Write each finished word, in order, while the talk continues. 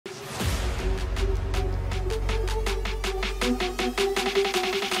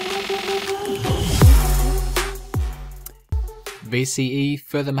VCE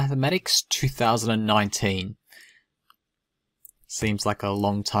Further Mathematics 2019. Seems like a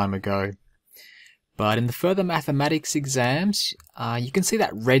long time ago. But in the Further Mathematics exams, you can see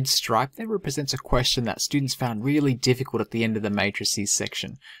that red stripe there represents a question that students found really difficult at the end of the matrices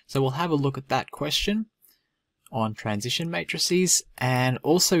section. So we'll have a look at that question on transition matrices, and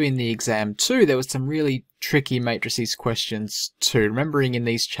also in the exam too there was some really tricky matrices questions too. Remembering in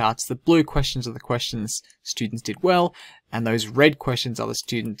these charts, the blue questions are the questions students did well, and those red questions are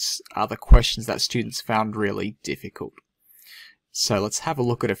the questions that students found really difficult. So let's have a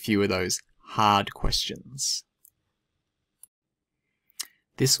look at a few of those hard questions.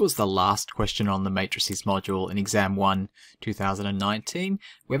 This was the last question on the matrices module in exam 1 2019.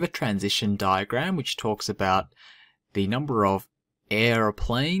 We have a transition diagram which talks about the number of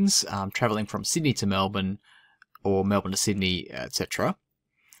aeroplanes travelling from Sydney to Melbourne or Melbourne to Sydney, etc.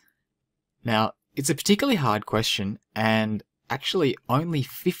 Now, it's a particularly hard question, and actually only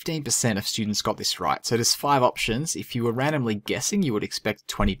 15% of students got this right. So there's 5 options. If you were randomly guessing, you would expect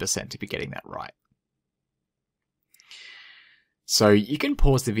 20% to be getting that right. So you can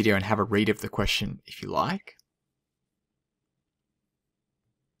pause the video and have a read of the question if you like.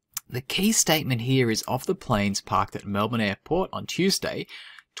 The key statement here is of the planes parked at Melbourne Airport on Tuesday,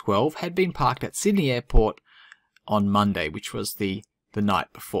 12 had been parked at Sydney Airport on Monday, which was the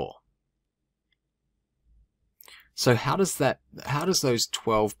night before. So how does those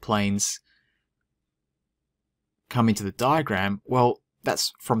 12 planes come into the diagram? Well,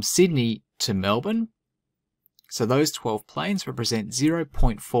 that's from Sydney to Melbourne. So those 12 planes represent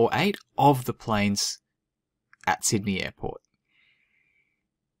 0.48 of the planes at Sydney Airport.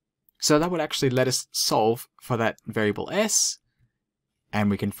 So that would actually let us solve for that variable s, and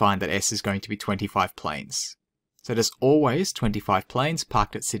we can find that s is going to be 25 planes. So there's always 25 planes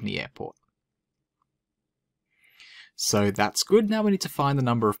parked at Sydney Airport. So that's good. Now we need to find the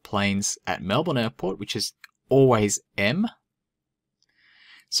number of planes at Melbourne Airport, which is always m.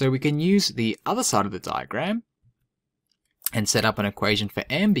 So we can use the other side of the diagram and set up an equation for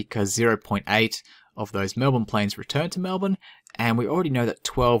m, because 0.8 of those Melbourne planes return to Melbourne, and we already know that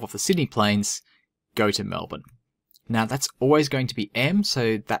 12 of the Sydney planes go to Melbourne. Now that's always going to be m,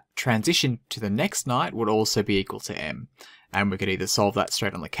 so that transition to the next night would also be equal to m. And we could either solve that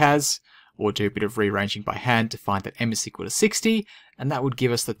straight on the CAS, or do a bit of rearranging by hand to find that m is equal to 60, and that would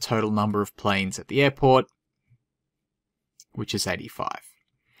give us the total number of planes at the airport, which is 85.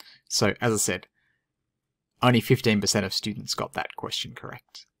 So as I said, only 15% of students got that question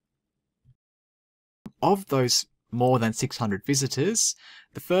correct. Of those more than 600 visitors,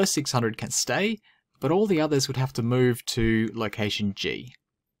 the first 600 can stay, but all the others would have to move to location G.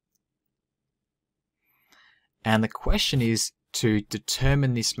 And the question is to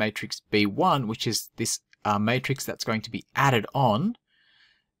determine this matrix B1, which is this matrix that's going to be added on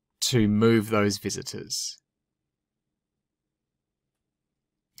to move those visitors.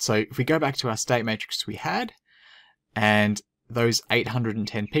 So if we go back to our state matrix we had, and those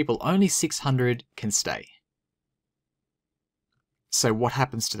 810 people, only 600 can stay. So what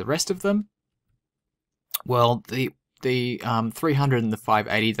happens to the rest of them? Well, the 300 and the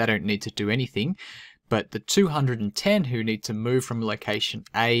 580, they don't need to do anything, but the 210 who need to move from location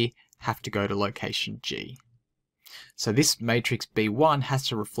A have to go to location G. So this matrix B1 has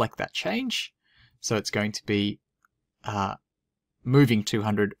to reflect that change. So it's going to be moving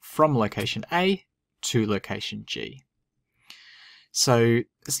 200 from location A to location G. So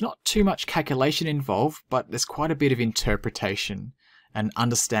there's not too much calculation involved, but there's quite a bit of interpretation and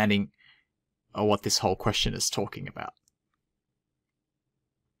understanding of what this whole question is talking about.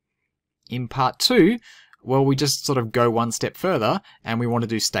 In part 2, well, we just sort of go one step further and we want to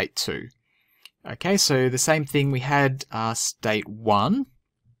do state 2. Okay, so the same thing we had state 1,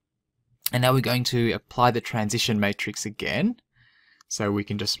 and now we're going to apply the transition matrix again. So we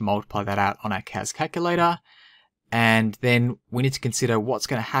can just multiply that out on our CAS calculator, and then we need to consider what's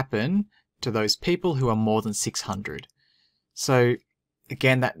going to happen to those people who are more than 600. So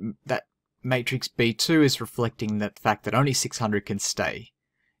again, that matrix B2 is reflecting the fact that only 600 can stay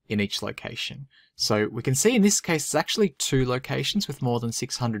in each location. So we can see in this case it's actually 2 locations with more than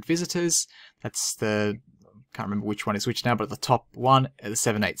 600 visitors. That's the, can't remember which one is which now, but the top one, the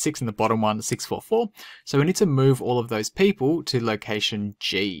 786, and the bottom one, the 644. So we need to move all of those people to location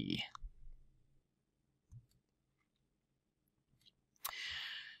G.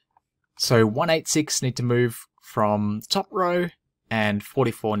 So 186 need to move from the top row, and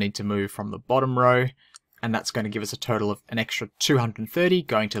 44 need to move from the bottom row, and that's going to give us a total of an extra 230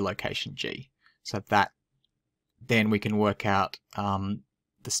 going to location G. So that, then we can work out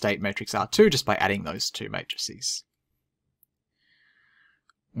the state matrix R2 just by adding those two matrices.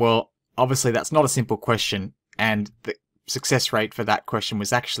 Well, obviously that's not a simple question, and the success rate for that question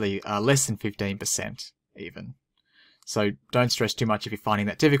was actually less than 15% even. So don't stress too much if you're finding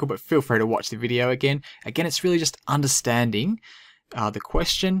that difficult, but feel free to watch the video again. Again, it's really just understanding the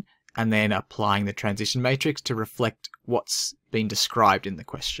question and then applying the transition matrix to reflect what's been described in the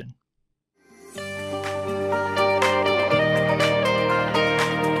question.